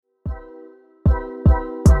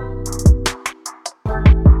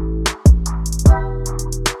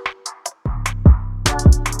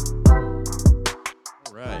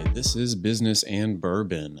This is Business and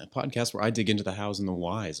Bourbon, a podcast where I dig into the hows and the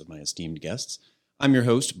whys of my esteemed guests. I'm your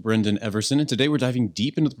host, Brendan Everson, and today we're diving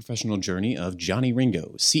deep into the professional journey of Johnny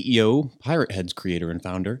Ringo, CEO, Pirate Heads creator and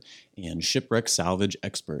founder, and shipwreck salvage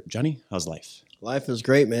expert. Johnny, how's life? Life is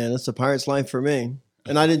great, man. It's a pirate's life for me.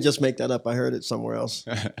 And I didn't just make that up. I heard it somewhere else.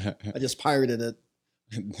 I just pirated it.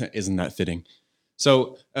 Isn't that fitting?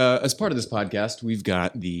 So as part of this podcast, we've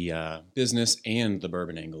got the business and the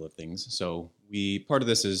bourbon angle of things. So part of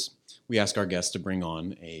this is we ask our guests to bring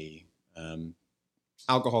on a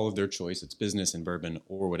alcohol of their choice. It's business and bourbon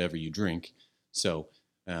or whatever you drink. So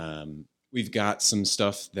we've got some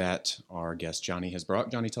stuff that our guest Johnny has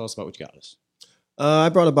brought. Johnny, tell us about what you got us. I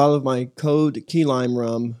brought a bottle of my Code Key Lime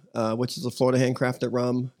rum, which is a Florida handcrafted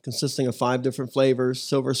rum consisting of 5 different flavors: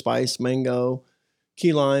 silver spice, mango,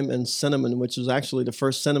 key lime, and cinnamon, which was actually the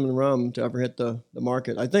first cinnamon rum to ever hit the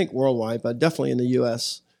market, I think worldwide, but definitely in the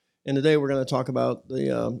U.S. And today we're going to talk about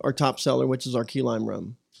our top seller, which is our key lime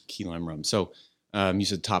rum. Key lime rum. So you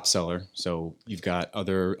said top seller. So you've got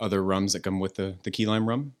other rums that come with the key lime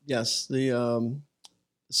rum? Yes, the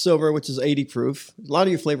silver, which is 80 proof. A lot of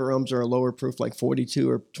your flavor rums are lower proof, like 42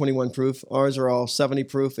 or 21 proof. Ours are all 70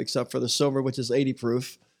 proof, except for the silver, which is 80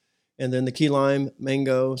 proof. And then the key lime,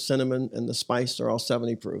 mango, cinnamon, and the spice are all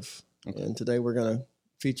 70 proof. Okay. And today we're going to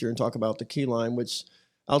feature and talk about the key lime, which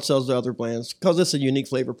outsells the other blends because it's a unique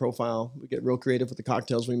flavor profile. We get real creative with the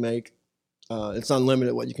cocktails we make. It's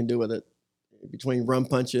unlimited what you can do with it. Between rum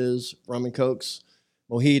punches, rum and cokes,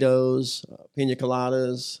 mojitos, pina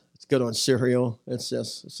coladas. It's good on cereal. It's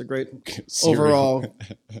a great overall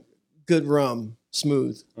good rum,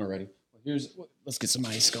 smooth. Alrighty. Let's get some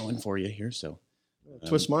ice going for you here. So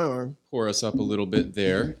twist my arm. Pour us up a little bit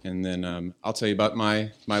there, and then I'll tell you about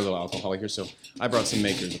my little alcohol here. So I brought some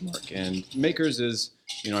Makers, Mark, and Makers is,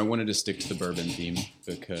 I wanted to stick to the bourbon theme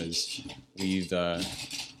because we've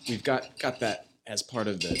got that as part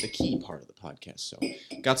of the key part of the podcast. So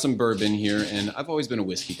got some bourbon here, and I've always been a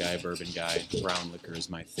whiskey guy, a bourbon guy. Brown liquor is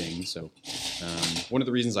my thing. So one of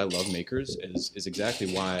the reasons I love Makers is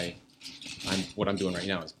exactly why what I'm doing right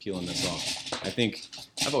now is peeling this off. I think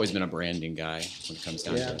I've always been a branding guy when it comes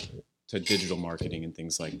down to digital marketing and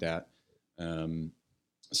things like that.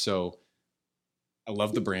 So I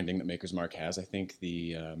love the branding that Maker's Mark has. I think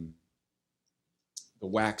the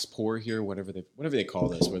wax pour here, whatever they call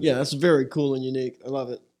this. That's very cool and unique. I love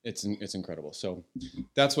it. It's incredible. So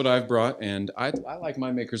that's what I've brought, and I like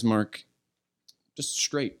my Maker's Mark just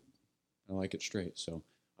straight. I like it straight. So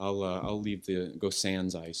I'll leave go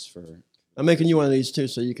sans ice for. I'm making you one of these too,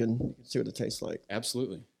 so you can see what it tastes like.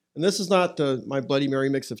 Absolutely. And this is not my Bloody Mary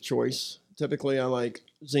mix of choice. Typically, I like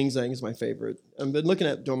Zing Zang is my favorite. I've been looking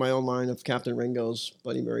at doing my own line of Captain Ringo's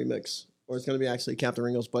Bloody Mary mix, or it's going to be actually Captain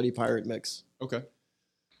Ringo's Bloody Pirate mix. Okay.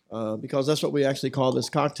 Because that's what we actually call this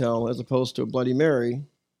cocktail, as opposed to a Bloody Mary.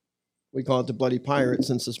 We call it the Bloody Pirate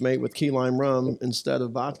since it's made with key lime rum instead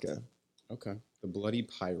of vodka. Okay. The Bloody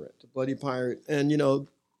Pirate. The Bloody Pirate. And,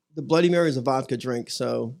 the Bloody Mary is a vodka drink,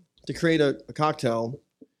 so to create a cocktail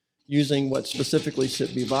using what specifically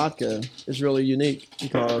should be vodka is really unique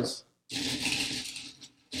because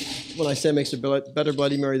when I say it makes a better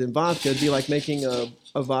Bloody Mary than vodka, it'd be like making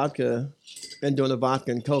a vodka and doing a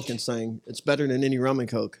vodka and Coke and saying it's better than any rum and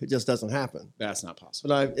Coke. It just doesn't happen. That's not possible.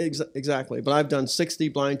 But exactly. But I've done 60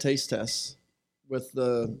 blind taste tests with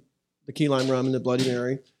the key lime rum and the Bloody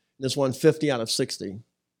Mary. And this won 50 out of 60,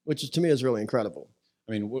 which to me is really incredible.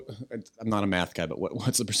 I mean, I'm not a math guy, but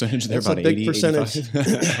what's the percentage there? It's about a big 80, percentage.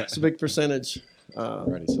 85? It's a big percentage.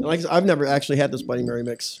 Alrighty, so. Like I've never actually had this Bloody Mary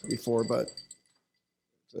mix before, but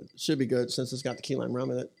it should be good since it's got the key lime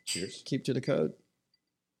rum in it. Cheers. Keep to the code.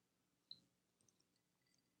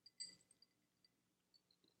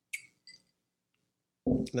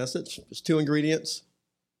 And that's it. Just 2 ingredients.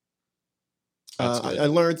 I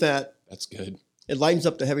learned that. That's good. It lightens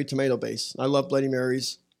up the heavy tomato base. I love Bloody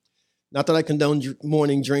Marys. Not that I condone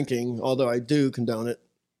morning drinking, although I do condone it.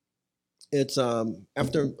 It's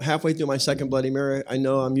after halfway through my second Bloody Mary, I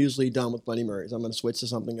know I'm usually done with Bloody Marys. I'm going to switch to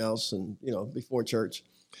something else, and before church.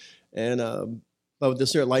 And but with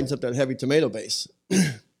this here, it lightens up that heavy tomato base.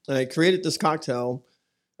 And I created this cocktail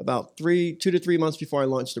about 2 to 3 months before I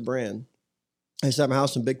launched the brand. I used to have a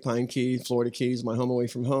house in Big Pine Key, Florida Keys, my home away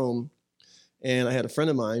from home. And I had a friend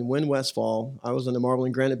of mine, Win Westfall. I was in the marble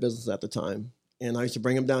and granite business at the time. And I used to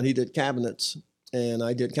bring him down. He did cabinets, and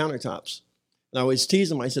I did countertops. And I always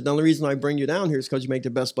tease him. I said, the only reason I bring you down here is because you make the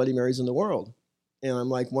best Bloody Marys in the world. And I'm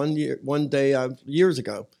like, one day, years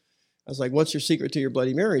ago, I was like, what's your secret to your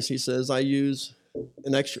Bloody Marys? He says, I use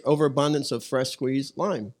an extra overabundance of fresh squeezed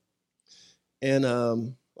lime. And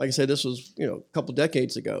like I said, this was, a couple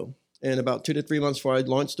decades ago. And about 2 to 3 months before I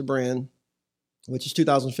launched the brand, which is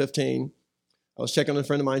 2015, I was checking on a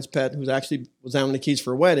friend of mine's pet who was down in the Keys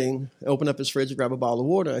for a wedding. I opened up his fridge to grab a bottle of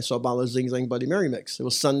water. I saw a bottle of Zing Zang Bloody Mary mix. It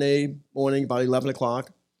was Sunday morning, about 11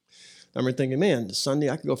 o'clock. I remember thinking, man, this Sunday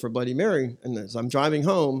I could go for a Bloody Mary. And as I'm driving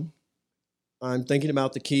home, I'm thinking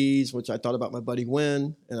about the Keys, which I thought about my buddy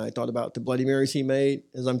Wynn, and I thought about the Bloody Marys he made.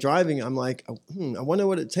 As I'm driving, I'm like, I wonder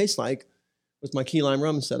what it tastes like with my key lime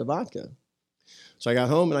rum instead of vodka. So I got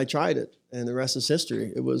home and I tried it, and the rest is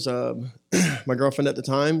history. It was my girlfriend at the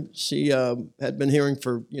time. She had been hearing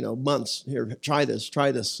for months, here, try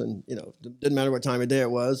this, and didn't matter what time of day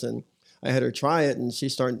it was, and I had her try it, and she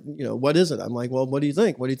started, what is it? I'm like, well, what do you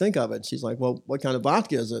think? What do you think of it? And she's like, well, what kind of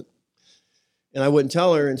vodka is it? And I wouldn't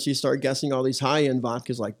tell her, and she started guessing all these high-end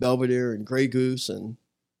vodkas like Belvedere and Grey Goose, and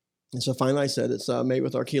so finally I said, it's made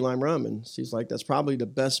with our key lime rum, and she's like, that's probably the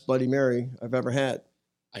best Bloody Mary I've ever had.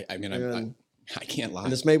 I can't lie.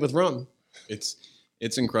 And it's made with rum. It's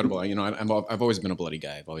incredible. I've always been a bloody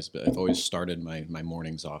guy. I've always started my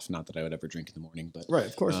mornings off. Not that I would ever drink in the morning, but right,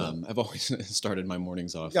 of course. I've always started my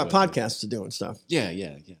mornings off. You got podcasts to do and stuff.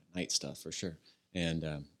 Yeah, night stuff for sure.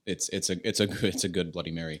 And it's a good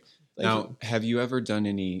Bloody Mary. Have you ever done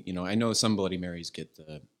any? I know some Bloody Marys get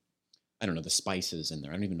the spices in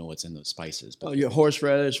there. I don't even know what's in those spices. But you have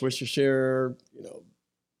horseradish, Worcestershire,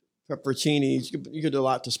 pepperoncinis. You could do a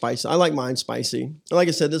lot to spice. I like mine spicy. Like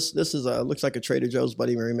I said, this is looks like a Trader Joe's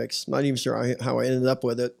Bloody Mary mix. Not even sure how I ended up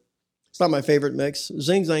with it. It's not my favorite mix.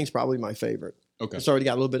 Zing Zang's probably my favorite. Okay. It's already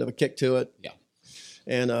got a little bit of a kick to it. Yeah.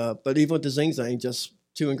 And but even with the Zing Zang, just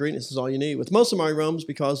 2 ingredients is all you need. With most of my rums,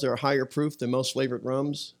 because they're higher proof than most flavored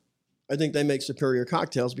rums, I think they make superior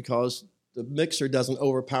cocktails because the mixer doesn't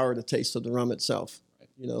overpower the taste of the rum itself.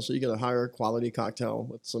 Right. So you get a higher quality cocktail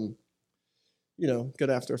with some good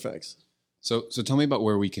after effects. So tell me about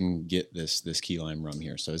where we can get this key lime rum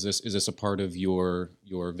here. So is this a part of your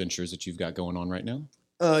ventures that you've got going on right now?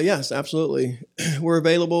 Yes, absolutely. We're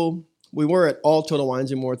available. We were at all Total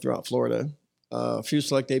Wines and More throughout Florida. A few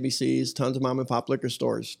select ABCs, tons of mom and pop liquor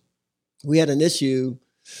stores. We had an issue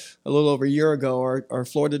a little over a year ago. Our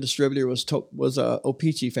Florida distributor was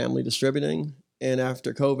Opeachy Family Distributing, and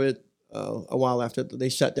after COVID, a while after, they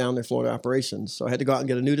shut down their Florida operations. So I had to go out and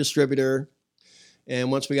get a new distributor.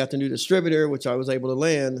 And once we got the new distributor, which I was able to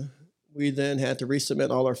land, we then had to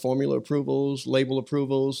resubmit all our formula approvals, label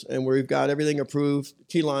approvals, and we've got everything approved,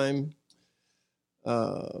 key lime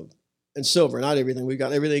and silver. Not everything. We've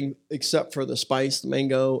got everything except for the spice,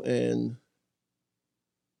 mango, and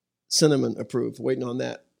cinnamon approved, waiting on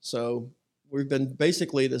that. So we've been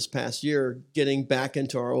basically this past year getting back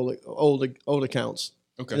into our old accounts.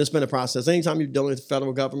 Okay. And it's been a process. Anytime you're dealing with the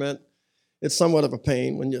federal government, it's somewhat of a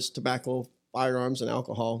pain when it's tobacco, firearms, and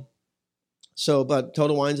alcohol. So, but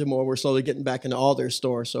Total Wines and More, we're slowly getting back into all their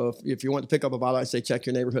stores. So if you want to pick up a bottle, I say check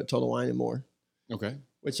your neighborhood Total Wine and More. Okay.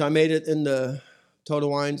 Which I made it in the Total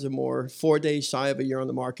Wines and More 4 days shy of a year on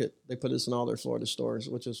the market. They put us in all their Florida stores,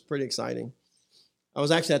 which is pretty exciting. I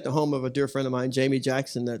was actually at the home of a dear friend of mine, Jamie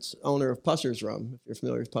Jackson, that's owner of Pusser's Rum. If you're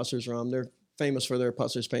familiar with Pusser's Rum, they're famous for their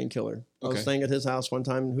Pusser's painkiller. I was staying at his house one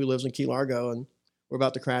time, who lives in Key Largo, and we're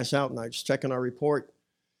about to crash out, and I was checking our report.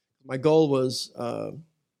 My goal was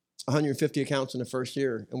 150 accounts in the first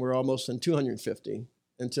year, and we're almost in 250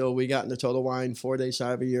 until we got into Total Wine 4 days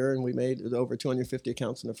shy of a year, and we made over 250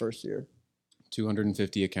 accounts in the first year.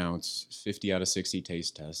 250 accounts, 50 out of 60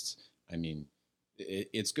 taste tests. I mean,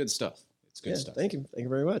 it's good stuff. It's good stuff. Thank you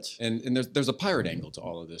very much. And there's a pirate angle to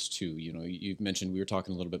all of this too. You've mentioned, we were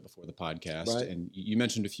talking a little bit before the podcast, right, and you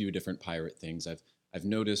mentioned a few different pirate things. I've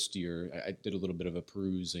noticed I did a little bit of a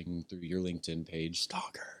perusing through your LinkedIn page.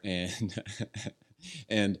 Stalker.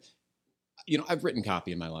 And I've written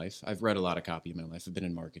copy in my life. I've read a lot of copy in my life. I've been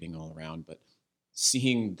in marketing all around, but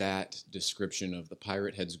seeing that description of the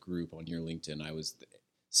Pirate Heads group on your LinkedIn,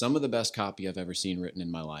 some of the best copy I've ever seen written in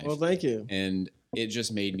my life. Well, thank you. And it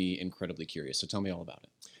just made me incredibly curious. So tell me all about it.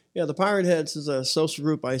 Yeah, the Pirate Heads is a social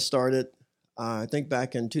group I started, I think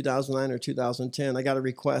back in 2009 or 2010. I got a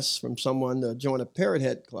request from someone to join a Parrot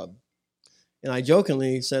Head club. And I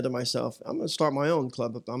jokingly said to myself, I'm going to start my own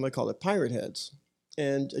club. I'm going to call it Pirate Heads.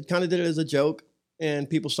 And it kind of did it as a joke. And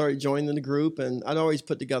people started joining the group. And I'd always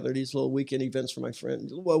put together these little weekend events for my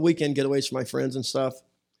friends, weekend getaways for my friends and stuff.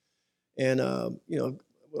 And,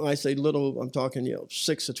 when I say little, I'm talking,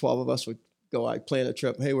 6 to 12 of us would go, I'd plan a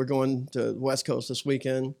trip. Hey, we're going to the West Coast this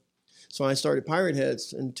weekend. So I started Pirate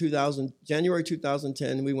Heads in January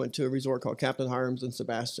 2010. We went to a resort called Captain Hiram's in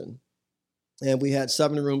Sebastian. And we had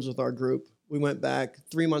 7 rooms with our group. We went back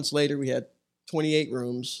 3 months later, we had 21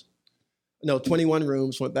 rooms.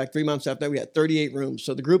 Went back 3 months after that, we had 38 rooms.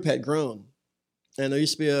 So the group had grown. And there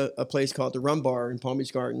used to be a place called the Rum Bar in Palm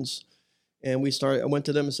Beach Gardens. And I went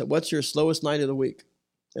to them and said, what's your slowest night of the week?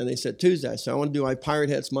 And they said Tuesday. So I want to do my Pirate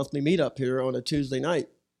Heads monthly meetup here on a Tuesday night.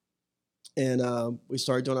 And we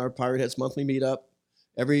started doing our Pirate Heads monthly meetup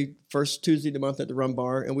every first Tuesday of the month at the Rum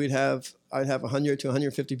Bar. And I'd have 100 to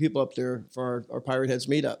 150 people up there for our Pirate Heads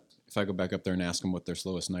meetup. If I go back up there and ask them what their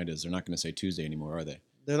slowest night is, they're not going to say Tuesday anymore, are they?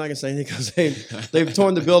 They're not going to say anything because they've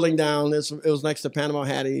torn the building down. It was next to Panama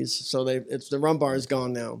Hattie's. So the Rum Bar is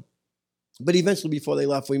gone now. But eventually, before they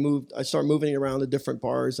left, I started moving around to different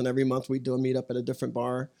bars, and every month we'd do a meetup at a different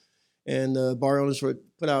bar. And the bar owners would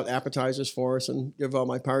put out appetizers for us and give all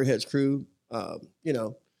my Pirate Heads crew,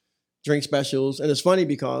 drink specials. And it's funny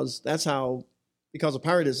because because of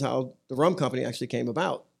Pirate Heads, how the rum company actually came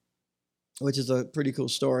about, which is a pretty cool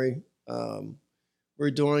story. We're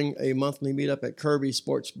doing a monthly meetup at Kirby's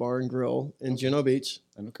Sports Bar and Grill in Juno Beach.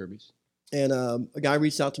 I know Kirby's. And a guy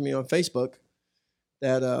reached out to me on Facebook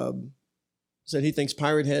that said he thinks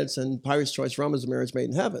Pirate Heads and Pirate's Choice Rum is a marriage made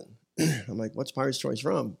in heaven. I'm like, what's Pirate's Choice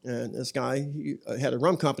Rum? And this guy, he had a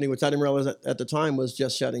rum company, which I didn't realize at the time was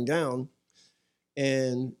just shutting down.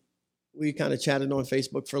 And we kind of chatted on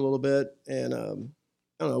Facebook for a little bit. And I don't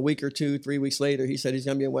know, a week or 2, 3 weeks later, he said he's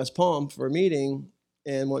going to be in West Palm for a meeting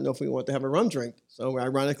and wanted to know if we want to have a rum drink. So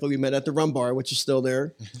ironically, we met at the Rum Bar, which is still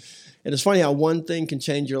there. And it's funny how one thing can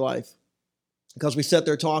change your life. Because we sat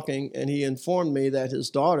there talking, and he informed me that his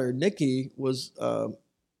daughter, Nikki, was a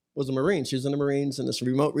Marine. She was in the Marines in this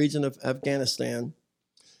remote region of Afghanistan.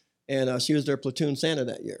 And she was their platoon Santa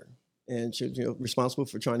that year. And she was responsible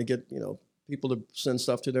for trying to get people to send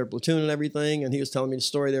stuff to their platoon and everything. And he was telling me the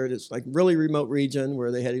story there. It's like really remote region where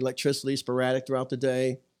they had electricity sporadic throughout the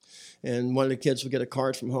day. And one of the kids would get a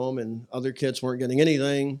card from home, and other kids weren't getting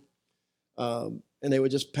anything. And they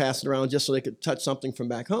would just pass it around just so they could touch something from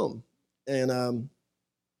back home. And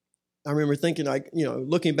I remember thinking,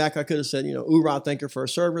 looking back, I could have said, oorah, thank her for her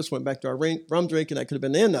service, went back to our rum drink, and that could have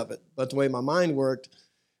been the end of it. But the way my mind worked,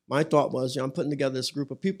 my thought was, I'm putting together this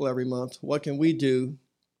group of people every month. What can we do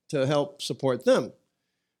to help support them?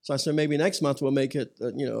 So I said, maybe next month we'll make it,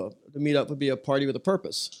 the meetup would be a party with a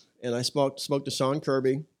purpose. And I spoke to Sean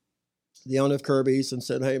Kirby, the owner of Kirby's, and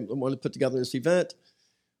said, hey, I want to put together this event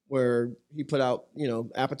where he put out,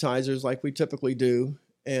 appetizers like we typically do.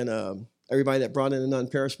 And everybody that brought in a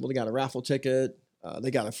non-perishable, they got a raffle ticket,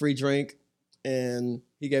 they got a free drink, and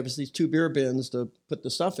he gave us these 2 beer bins to put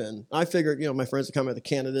the stuff in. I figured, my friends would come with a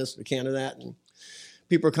can of this, a can of that, and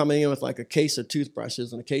people are coming in with like a case of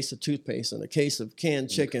toothbrushes and a case of toothpaste and a case of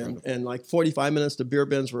canned chicken, incredible. And like 45 minutes, the beer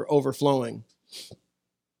bins were overflowing.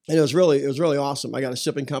 And it was really awesome. I got a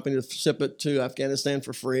shipping company to ship it to Afghanistan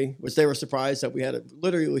for free, which they were surprised that we had it.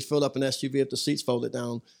 Literally, we filled up an SUV with the seats folded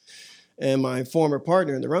down. And my former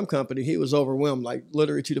partner in the rum company, he was overwhelmed, like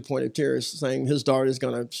literally to the point of tears, saying his daughter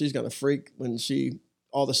she's gonna freak when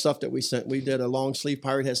all the stuff that we sent. We did a long sleeve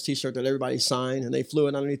Pirate Heads t-shirt that everybody signed, and they flew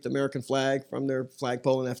it underneath the American flag from their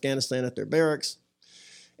flagpole in Afghanistan at their barracks.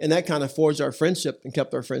 And that kind of forged our friendship and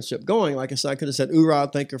kept our friendship going. Like I said, I could have said,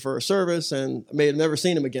 oorah, thank her for her service, and I may have never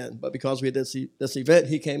seen him again. But because we did this event,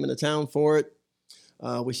 he came into town for it.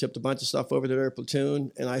 We shipped a bunch of stuff over to their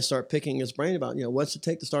platoon, and I start picking his brain about, what's it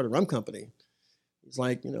take to start a rum company? He's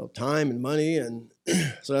like, time and money. And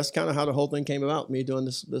so that's kind of how the whole thing came about, me doing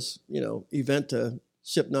this event to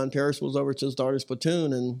ship non-perishables over to his daughter's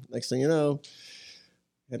platoon. And next thing you know,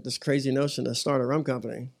 I had this crazy notion to start a rum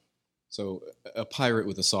company. So a pirate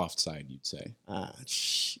with a soft side, you'd say.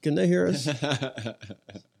 Can they hear us?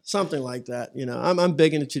 Something like that. I'm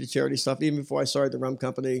big into the charity stuff. Even before I started the rum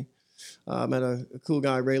company, I met a cool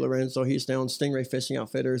guy, Ray Lorenzo. He's down Stingray Fishing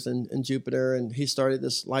Outfitters in Jupiter, and he started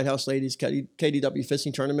this Lighthouse Ladies KDW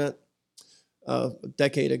fishing tournament a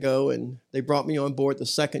decade ago, and they brought me on board the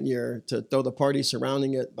second year to throw the party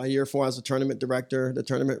surrounding it. By year 4, I was the tournament director. The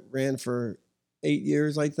tournament ran for 8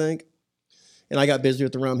 years, I think. And I got busy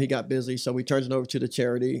with the rum. He got busy. So we turned it over to the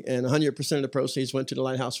charity. And 100% of the proceeds went to the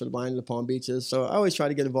Lighthouse for the Blind and the Palm Beaches. So I always try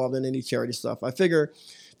to get involved in any charity stuff. I figure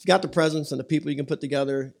if you got the presence and the people you can put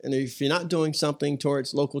together, and if you're not doing something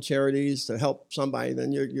towards local charities to help somebody,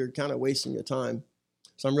 then you're kind of wasting your time.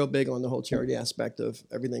 So I'm real big on the whole charity aspect of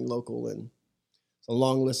everything local. And it's a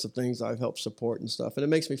long list of things I've helped support and stuff. And it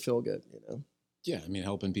makes me feel good, Yeah,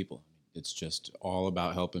 helping people. It's just all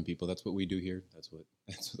about helping people. That's what we do here. That's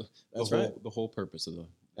right. The whole purpose of the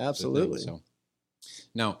absolutely. The thing. So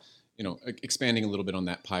now, expanding a little bit on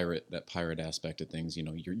that pirate aspect of things.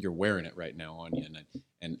 You're wearing it right now on you,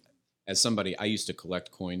 and as somebody, I used to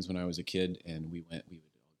collect coins when I was a kid, and we would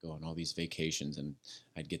go on all these vacations, and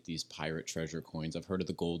I'd get these pirate treasure coins. I've heard of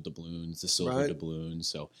the gold doubloons, the silver doubloons.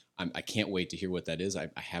 So I can't wait to hear what that is. I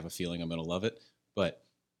have a feeling I'm going to love it. but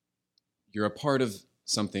you're a part of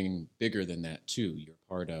something bigger than that too. You're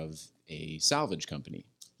part of a salvage company.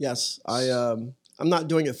 Yes, I'm not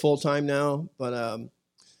doing it full time now, but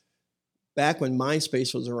back when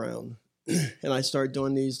MySpace was around, and I started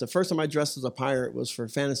doing these. The first time I dressed as a pirate was for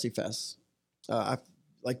Fantasy Fest,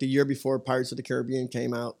 like the year before Pirates of the Caribbean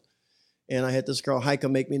came out, and I had this girl Heike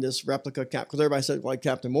make me this replica cap because everybody said like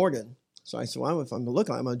Captain Morgan. So I said, well, if I'm gonna look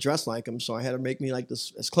like I'm gonna dress like him. So I had her make me like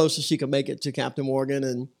this as close as she could make it to Captain Morgan.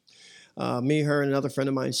 And me, her, and another friend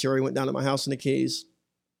of mine, Sherry, went down to my house in the Keys,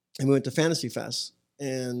 and we went to Fantasy Fest.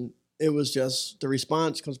 And it was just the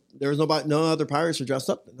response because there was no other pirates were dressed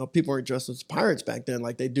up. No people weren't dressed as pirates back then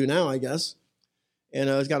like they do now, I guess. And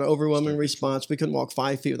it's got an overwhelming response. We couldn't walk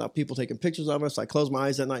 5 feet without people taking pictures of us. I closed my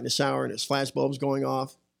eyes that night in the shower, and there's flash bulbs going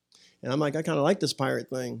off. And I'm like, I kind of like this pirate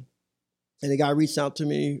thing. And the guy reached out to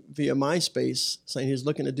me via MySpace saying he was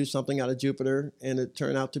looking to do something out of Jupiter, and it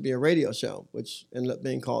turned out to be a radio show, which ended up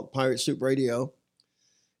being called Pirate Soup Radio.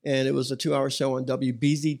 And it was a 2-hour show on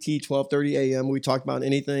WBZT 1230 AM. We talked about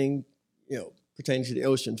anything, pertaining to the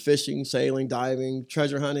ocean, fishing, sailing, diving,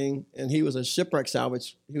 treasure hunting. And he was a shipwreck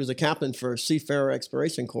salvage. He was a captain for Seafarer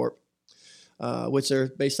Exploration Corp, which they're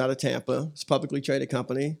based out of Tampa. It's a publicly traded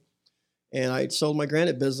company. And I sold my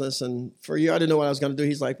granite business. And for a year, I didn't know what I was going to do.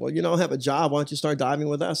 He's like, well, you don't have a job. Why don't you start diving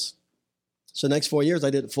with us? So the next 4 years, I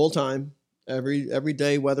did it full time. Every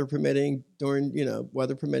day, weather permitting,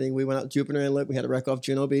 weather permitting, we went out to Jupiter Inlet. We had a wreck off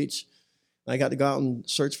Juno Beach. I got to go out and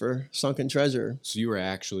search for sunken treasure. So you were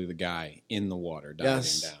actually the guy in the water diving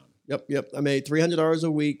down. Yep. I made $300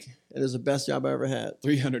 a week. It was the best job I ever had.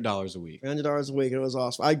 $300 a week. $300 a week. It was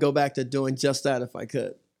awesome. I'd go back to doing just that if I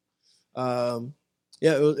could.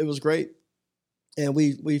 It was great. And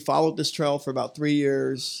we followed this trail for about 3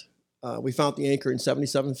 years. We found the anchor in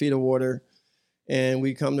 77 feet of water. And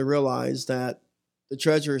we come to realize that the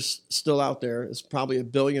treasure is still out there. It's probably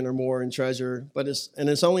 $1 billion or more in treasure, but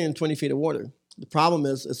it's only in 20 feet of water. The problem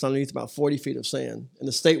is it's underneath about 40 feet of sand, and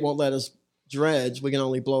the state won't let us dredge. We can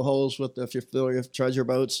only blow holes if you're familiar with treasure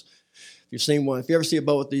boats. If you've seen one, if you ever see a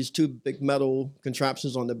boat with these 2 big metal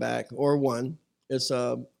contraptions on the back, or one, it's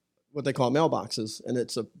what they call mailboxes, and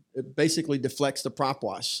it basically deflects the prop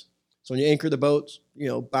wash. So when you anchor the boat,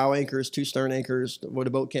 bow anchors, 2 stern anchors, where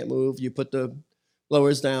the boat can't move, you put the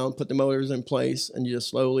blowers down, put the motors in place, and you just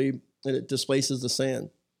slowly, and it displaces the sand.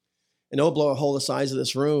 And it'll blow a hole the size of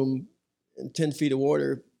this room in 10 feet of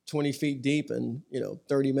water, 20 feet deep in,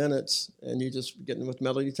 30 minutes. And you just get in with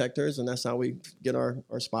metal detectors, and that's how we get our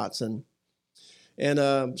spots. And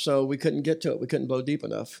so we couldn't get to it. We couldn't blow deep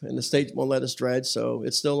enough. And the state won't let us dredge, so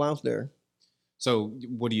it's still out there. So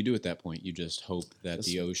what do you do at that point? You just hope that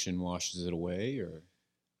the ocean washes it away, or?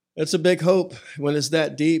 It's a big hope when it's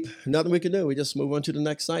that deep. Nothing we can do. We just move on to the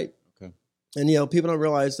next site. Okay. And, people don't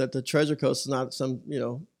realize that the Treasure Coast is not some,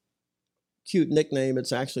 cute nickname.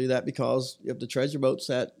 It's actually that because you have the treasure boats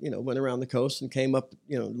that, went around the coast and came up,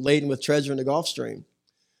 laden with treasure in the Gulf Stream.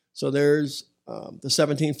 So there's the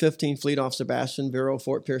 1715 fleet off Sebastian, Vero,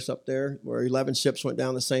 Fort Pierce up there, where 11 ships went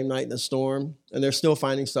down the same night in a storm. And they're still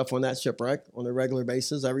finding stuff on that shipwreck on a regular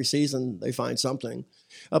basis. Every season they find something.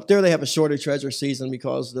 Up there they have a shorter treasure season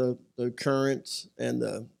because the current and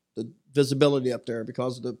the visibility up there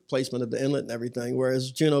because of the placement of the inlet and everything.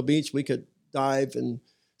 Whereas Juno Beach, we could dive in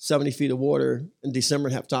 70 feet of water in December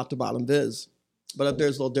and have top to bottom viz. But up there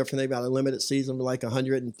it's a little different. They've got a limited season for like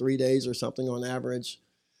 103 days or something on average.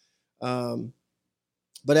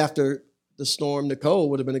 But after the storm, Nicole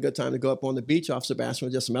would have been a good time to go up on the beach off Sebastian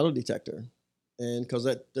with just a metal detector. And because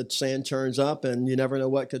the sand churns up and you never know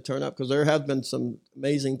what could turn up. Because there have been some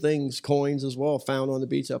amazing things, coins as well, found on the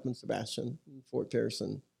beach up in Sebastian, Fort Pierce.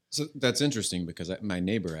 So that's interesting because my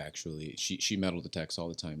neighbor actually, she metal detects all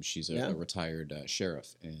the time. She's a retired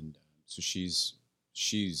sheriff. And so she's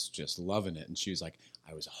just loving it. And she was like,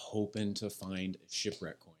 I was hoping to find a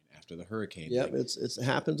shipwreck coin after the hurricane. Yep, it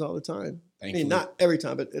happens all the time. Thankfully. I mean, not every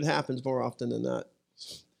time, but it happens more often than not.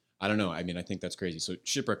 So, I don't know. I mean, I think that's crazy. So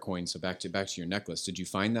shipwreck coins. So back to your necklace. Did you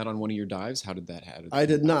find that on one of your dives? How did that happen? I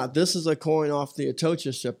did not. This is a coin off the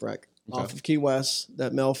Atocha shipwreck off of Key West.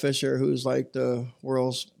 That Mel Fisher, who's like the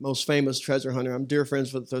world's most famous treasure hunter. I'm dear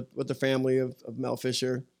friends with the family of Mel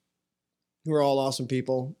Fisher, who are all awesome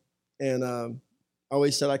people. And I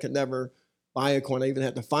always said I could never buy a coin. I even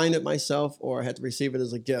had to find it myself, or I had to receive it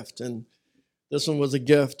as a gift. And this one was a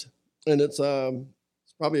gift, and it's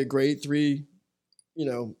probably a grade 3,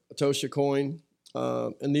 Atocha coin.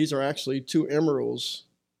 And these are actually 2 emeralds.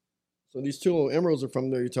 So these 2 little emeralds are from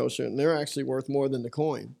the Atocha, and they're actually worth more than the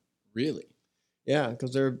coin. Really? Yeah,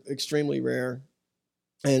 because they're extremely rare,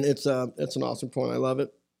 and it's an awesome coin. I love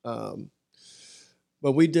it.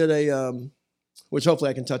 But we did which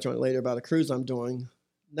hopefully I can touch on it later about a cruise I'm doing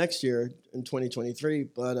next year in 2023.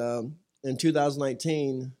 But in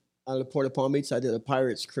 2019, out of the Port of Palm Beach, I did a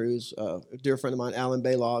pirates cruise. A dear friend of mine, Alan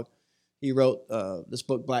Baylog, he wrote this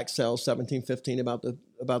book, Black Sails, 1715,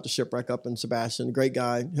 about the shipwreck up in Sebastian. Great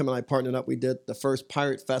guy. Him and I partnered up. We did the first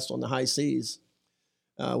pirate fest on the high seas,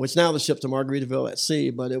 which now the ship's to Margaritaville at sea,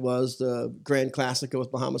 but it was the Grand Classic. It was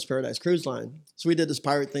Bahamas Paradise Cruise Line. So we did this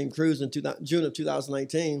pirate-themed cruise in June of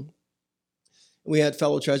 2019. We had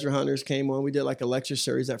fellow treasure hunters came on. We did like a lecture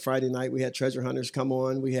series that Friday night. We had treasure hunters come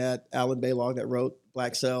on. We had Alan Baylog that wrote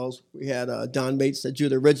Black Sails. We had Don Bates that drew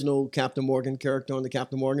the original Captain Morgan character on the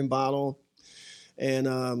Captain Morgan bottle.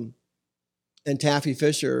 And Taffy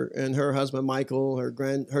Fisher and her husband, Michael,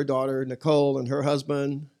 her daughter, Nicole, and her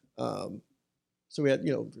husband. So we had,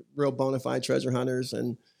 real bona fide treasure hunters.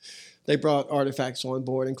 And they brought artifacts on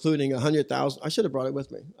board, including 100,000. I should have brought it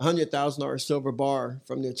with me. $100,000 silver bar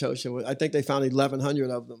from the Etosha. I think they found 1,100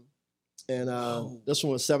 of them, and this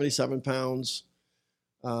one was 77 pounds.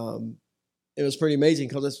 It was pretty amazing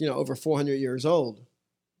because it's over 400 years old.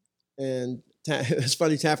 And it's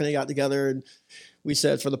funny. Taffy and I got together, and we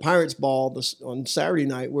said for the Pirates Ball on Saturday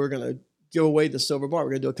night, we're gonna give away the silver bar.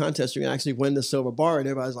 We're gonna do a contest. You're gonna actually win the silver bar. And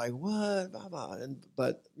everybody's like, "What?"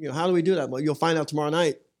 But how do we do that? Well, you'll find out tomorrow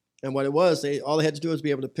night. And what it was, all they had to do was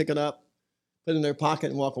be able to pick it up, put it in their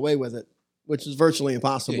pocket, and walk away with it, which is virtually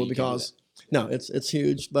impossible because, no, it's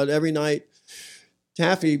huge. But every night,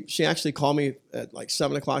 Taffy, she actually called me at like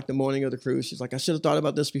 7 o'clock in the morning of the cruise. She's like, I should have thought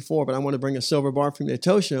about this before, but I want to bring a silver bar from the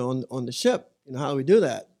Etosha on the ship. How do we do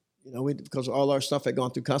that? Because all our stuff had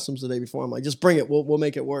gone through customs the day before. I'm like, just bring it. We'll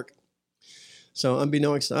make it work. So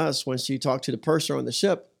unbeknownst to us, when she talked to the purser on the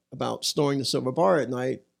ship about storing the silver bar at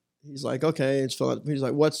night, he's like, okay. He's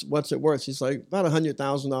like, what's it worth? She's like, about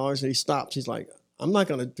 $100,000. And he stopped. He's like, I'm not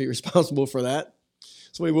going to be responsible for that.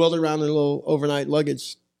 So we wheeled around in a little overnight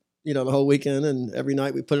luggage, the whole weekend. And every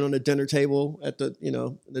night we put it on the dinner table at the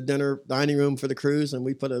dinner dining room for the cruise. And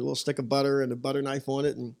we put a little stick of butter and a butter knife on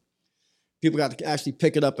it. And people got to actually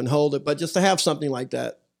pick it up and hold it. But just to have something like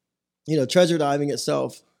that, treasure diving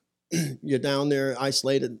itself, you're down there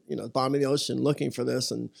isolated, bottom of the ocean looking for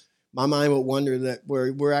this. And my mind would wonder that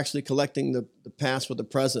we're actually collecting the past with the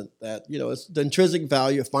present, that, it's the intrinsic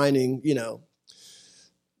value of finding,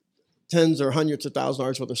 tens or hundreds of thousands of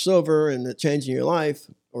dollars worth of silver and it changing your life,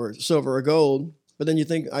 or silver or gold. But then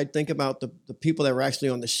I think about the people that were actually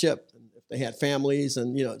on the ship. If they had families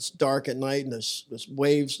and, it's dark at night and the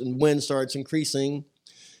waves and wind starts increasing,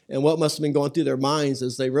 and what must have been going through their minds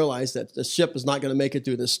as they realized that the ship is not going to make it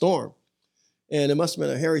through this storm. And it must have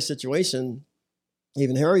been a hairy situation.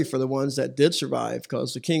 Even hairy for the ones that did survive,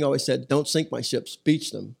 because the king always said, don't sink my ships,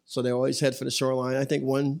 beach them. So they always head for the shoreline. I think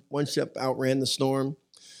one ship outran the storm.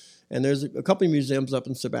 And there's a couple of museums up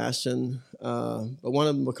in Sebastian, but one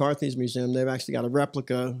of them, McCarthy's Museum, they've actually got a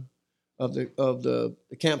replica of the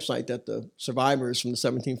campsite that the survivors from the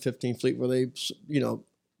 1715 fleet, where they,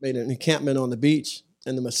 made an encampment on the beach,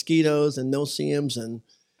 and the mosquitoes and no-see-ums, and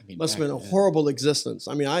must have been a horrible existence.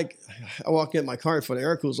 I mean, I walk in my car before the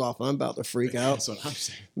air cools off, and I'm about to freak out. That's what I'm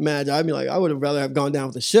saying. Imagine, I'd be like, I would have rather have gone down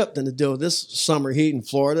with the ship than to deal with this summer heat in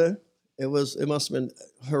Florida. It must have been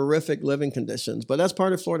horrific living conditions. But that's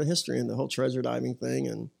part of Florida history and the whole treasure diving thing,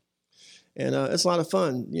 and it's a lot of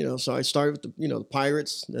fun. So I started with the the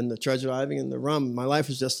pirates and the treasure diving and the rum. My life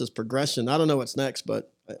is just this progression. I don't know what's next,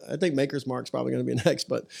 but I think Maker's Mark's probably going to be next.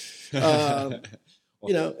 But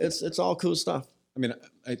it's all cool stuff. I mean,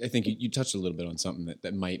 I think you touched a little bit on something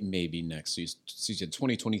that maybe next. So you said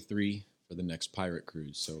 2023 for the next pirate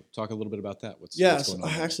cruise. So talk a little bit about that. What's going on?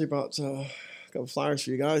 I actually brought a couple flyers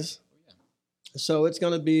for you guys. Oh, yeah. So it's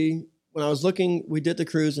going to be, when I was looking, we did the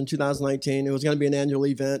cruise in 2019. It was going to be an annual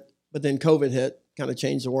event, but then COVID hit, kind of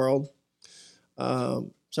changed the world.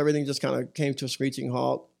 So everything just kind of came to a screeching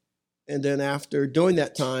halt. And then after doing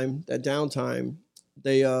that downtime,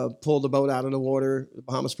 they pulled the boat out of the water, the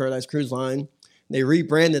Bahamas Paradise Cruise Line. They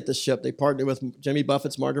rebranded the ship. They partnered with Jimmy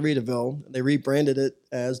Buffett's Margaritaville. They rebranded it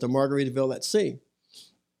as the Margaritaville at Sea.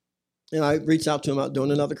 And I reached out to them about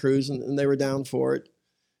doing another cruise, and they were down for it.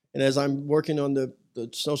 And as I'm working on the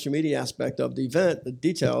social media aspect of the event, the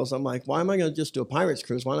details, I'm like, why am I going to just do a Pirates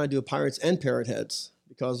cruise? Why don't I do a Pirates and Parrot Heads?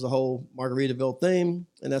 Because the whole Margaritaville theme,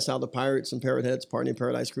 and that's how the Pirates and Parrot Heads Party in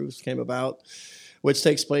Paradise cruise came about, which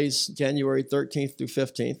takes place January 13th through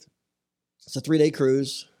 15th. It's a 3-day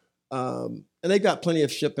cruise. And they've got plenty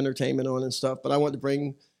of ship entertainment on and stuff, but I wanted to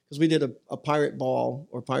bring, because we did a pirate ball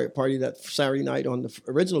or pirate party that Saturday night on the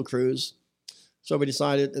original cruise. So we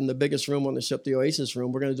decided in the biggest room on the ship, the Oasis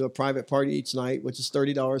room, we're going to do a private party each night, which is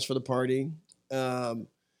 $30 for the party.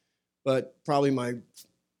 But probably my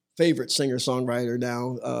favorite singer-songwriter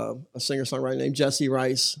now, a singer-songwriter named Jesse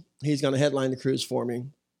Rice. He's going to headline the cruise for me.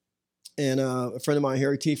 And a friend of mine,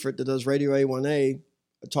 Harry Tiefert, that does Radio A1A,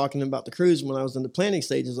 talking about the cruise when I was in the planning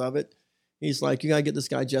stages of it. He's like, you got to get this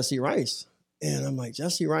guy, Jesse Rice. And I'm like,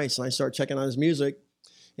 Jesse Rice. And I start checking out his music.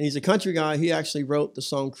 And he's a country guy. He actually wrote the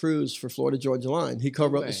song Cruise for Florida Georgia Line. He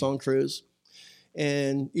co-wrote the song Cruise.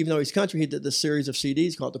 And even though he's country, he did this series of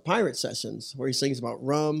CDs called the Pirate Sessions, where he sings about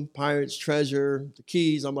rum, pirates, treasure, the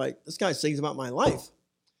Keys. I'm like, this guy sings about my life.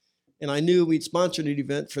 And I knew we'd sponsored an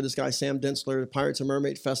event for this guy, Sam Densler, the Pirates and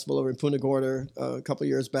Mermaid Festival over in Punta Gorda a couple of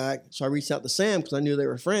years back. So I reached out to Sam because I knew they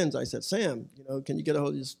were friends. I said, Sam, can you get a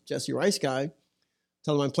hold of this Jesse Rice guy?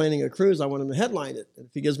 Tell him I'm planning a cruise. I want him to headline it. And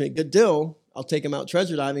if he gives me a good deal, I'll take him out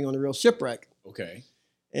treasure diving on a real shipwreck. Okay.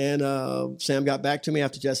 And Sam got back to me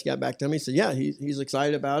after Jesse got back to me. He said, yeah, he's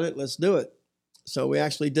excited about it. Let's do it. So we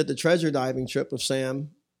actually did the treasure diving trip with Sam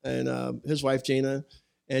and his wife, Gina,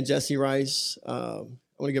 and Jesse Rice. I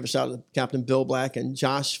want to give a shout out to Captain Bill Black and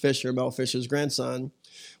Josh Fisher, Mel Fisher's grandson.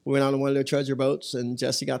 We went out on one of their treasure boats, and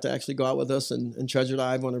Jesse got to actually go out with us and treasure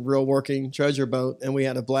dive on a real working treasure boat, and we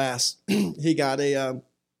had a blast. We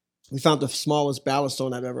found the smallest ballast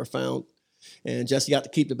stone I've ever found, and Jesse got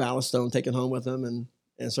to keep the ballast stone, take it home with him, and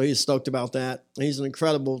so he's stoked about that. And he's an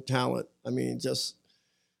incredible talent. I mean, just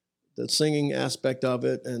the singing aspect of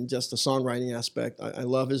it and just the songwriting aspect. I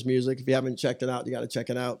love his music. If you haven't checked it out, you got to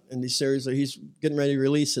check it out. And these series, he's getting ready to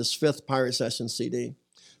release his 5th Pirate Session CD.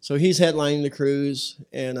 So he's headlining the cruise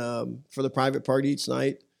and for the private party each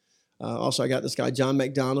night. Also, I got this guy, John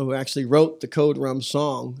McDonald, who actually wrote the Code Rum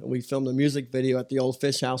song. And we filmed a music video at the old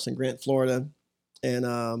fish house in Grant, Florida. And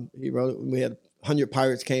he wrote it. We had 100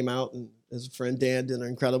 pirates came out, and his friend Dan did an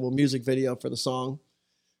incredible music video for the song,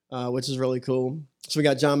 which is really cool. So we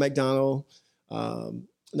got John McDonald,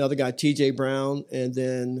 another guy, TJ Brown, and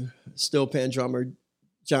then steel pan drummer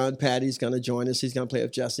John Patty's going to join us. He's going to play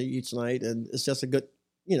with Jesse each night. And it's just a good,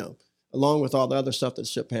 along with all the other stuff that the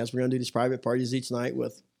ship has, we're going to do these private parties each night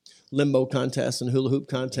with limbo contests and hula hoop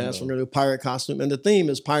contests. We're going to do pirate costume. And the theme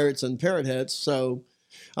is pirates and parrot heads. So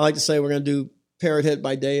I like to say we're going to do parrot head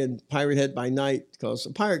by day and pirate head by night because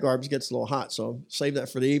the pirate garbage gets a little hot. So save that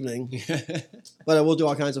for the evening. But we'll do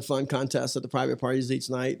all kinds of fun contests at the private parties each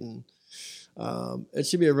night. And it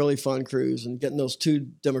should be a really fun cruise and getting those two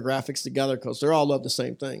demographics together because they're all love the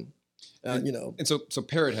same thing. And so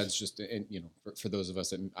parrot heads, just, for those of us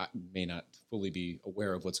that may not fully be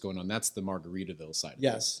aware of what's going on, that's the Margaritaville side.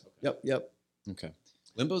 Yes. Okay. Yep. Okay.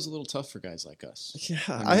 Limbo's a little tough for guys like us.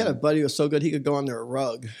 Yeah. I had a buddy who was so good he could go on their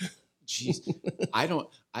rug. Jeez, I don't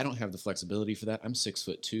have the flexibility for that. I'm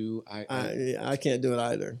 6'2". I can't do it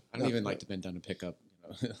either. I don't even like to bend down to pick up.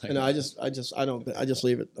 I just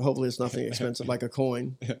leave it. Hopefully it's nothing expensive like a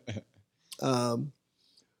coin.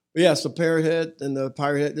 Yeah, so Parrot Head and the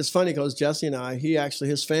Pirate Head. It's funny because Jesse and I,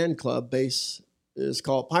 his fan club base is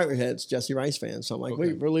called Pirate Heads, Jesse Rice fans. So I'm like,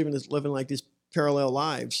 okay. we're living like these parallel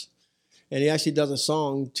lives. And he actually does a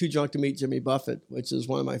song, Too Drunk to Meet Jimmy Buffett, which is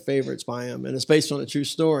one of my favorites by him. And it's based on a true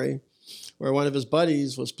story where one of his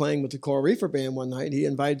buddies was playing with the Coral Reefer Band one night. He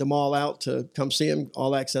invited them all out to come see him,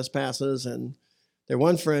 all access passes. And their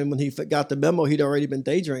one friend, when he got the memo, he'd already been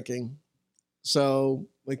day drinking. So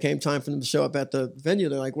when it came time for them to show up at the venue,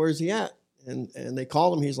 they're like, where's he at? And they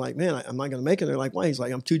called him. He's like, man, I'm not going to make it. They're like, why? He's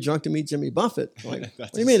like, I'm too drunk to meet Jimmy Buffett. I'm like,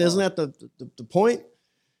 what do you mean? Isn't that the point?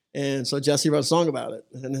 And so Jesse wrote a song about it.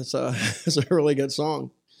 And it's a really good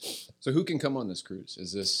song. So who can come on this cruise?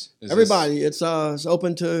 Is everybody? It's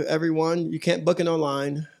open to everyone. You can't book it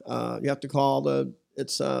online. You have to call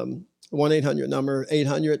it's 1-800 number,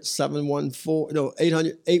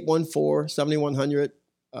 814-7100,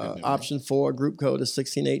 option 4, group code is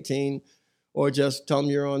 1618, or just tell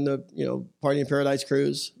them you're on the, Party in Paradise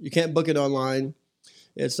cruise. You can't book it online.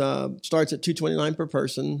 It starts at $229 per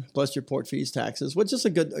person, plus your port fees, taxes, which is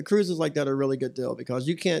cruises like that are a really good deal because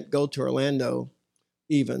you can't go to Orlando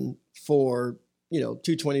even for,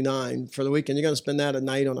 $229 for the weekend. You're going to spend that a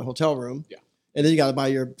night on a hotel room. Yeah. And then you got to buy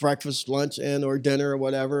your breakfast, lunch, and or dinner or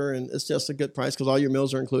whatever. And it's just a good price because all your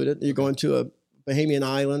meals are included. You're going to a Bahamian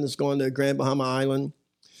island. It's going to Grand Bahama Island.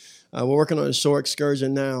 We're working on a shore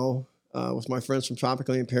excursion now with my friends from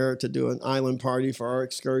Tropically Impaired to do an island party for our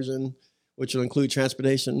excursion, which will include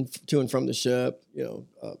transportation to and from the ship,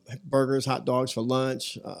 burgers, hot dogs for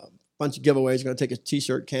lunch, a bunch of giveaways. We're going to take a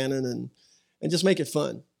T-shirt cannon and just make it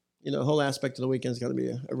fun. The whole aspect of the weekend is going to be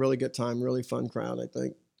a really good time, really fun crowd, I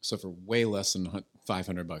think. So for way less than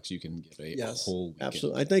 $500, you can get a whole weekend.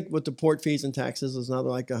 Absolutely. I think with the port fees and taxes, it's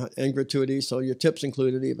another and gratuity. So your tips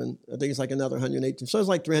included even. I think it's like another $118. So it's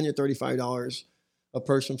like $335 a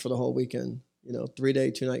person for the whole weekend.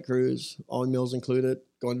 3-day, 2-night cruise, all meals included,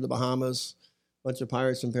 going to the Bahamas, bunch of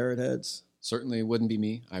pirates and parrot heads. Certainly it wouldn't be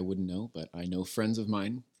me. I wouldn't know, but I know friends of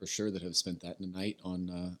mine for sure that have spent that in a night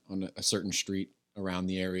on a certain street around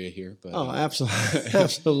the area here. But Absolutely,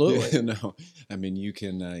 absolutely. I mean, you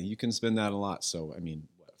can spend that a lot. So, I mean,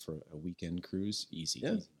 for a weekend cruise, easy,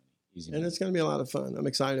 Yeah. easy. And it's going to be a lot of fun. I'm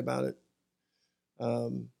excited about it.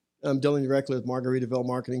 I'm dealing directly with Margaritaville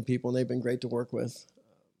marketing people, and they've been great to work with.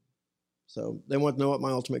 So they want to know what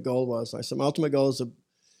my ultimate goal was. I said, my ultimate goal is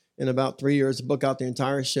in about 3 years to book out the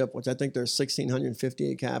entire ship, which I think there's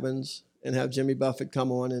 1,658 cabins, and have Jimmy Buffett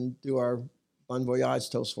come on and do our Bon Voyage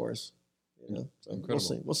toast for us. So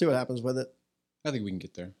Incredible. We'll see what happens with it. I think we can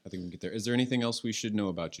get there. Is there anything else we should know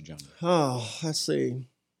about you, John? Oh, let's see.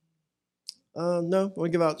 No, I want to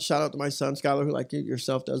give a shout out to my son, Skylar, who, like you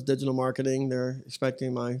yourself, does digital marketing. They're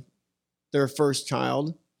expecting their first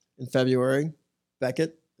child in February,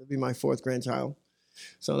 Beckett. It'll be my 4th grandchild.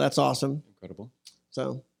 So that's awesome. Incredible.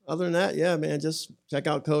 So other than that, yeah, man, just check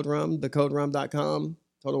out Code Rum, thecoderum.com,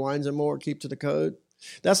 Total Wines and More, keep to the code.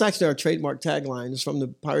 That's actually our trademark tagline. It's from the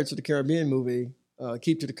Pirates of the Caribbean movie,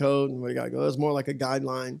 keep to the code, and where you got to go. It's more like a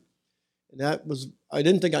guideline. And I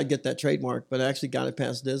didn't think I'd get that trademark, but I actually got it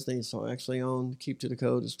past Disney, so I actually own keep to the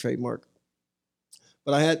code as trademark.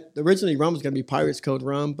 But originally rum was going to be Pirates Code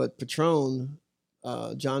Rum, but Patron,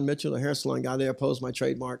 John Mitchell, the hair salon guy, they opposed my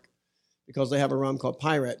trademark because they have a rum called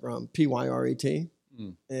Pirate Rum, Pyret,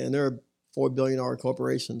 and they're a $4 billion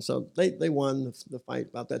corporation. So they won the fight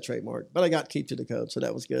about that trademark. But I got keep to the code, so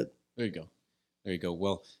that was good. There you go.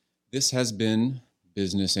 Well, this has been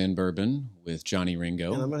Business and Bourbon with Johnny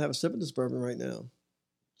Ringo. And I'm going to have a sip of this bourbon right now.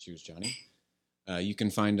 Cheers, Johnny. You can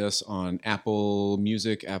find us on Apple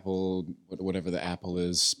Music, whatever the Apple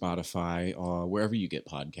is, Spotify, wherever you get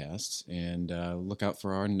podcasts. And look out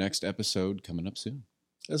for our next episode coming up soon.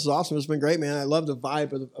 This is awesome. It's been great, man. I love the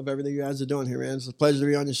vibe of everything you guys are doing here, man. It's a pleasure to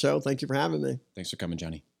be on your show. Thank you for having me. Thanks for coming,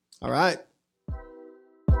 Johnny. All right.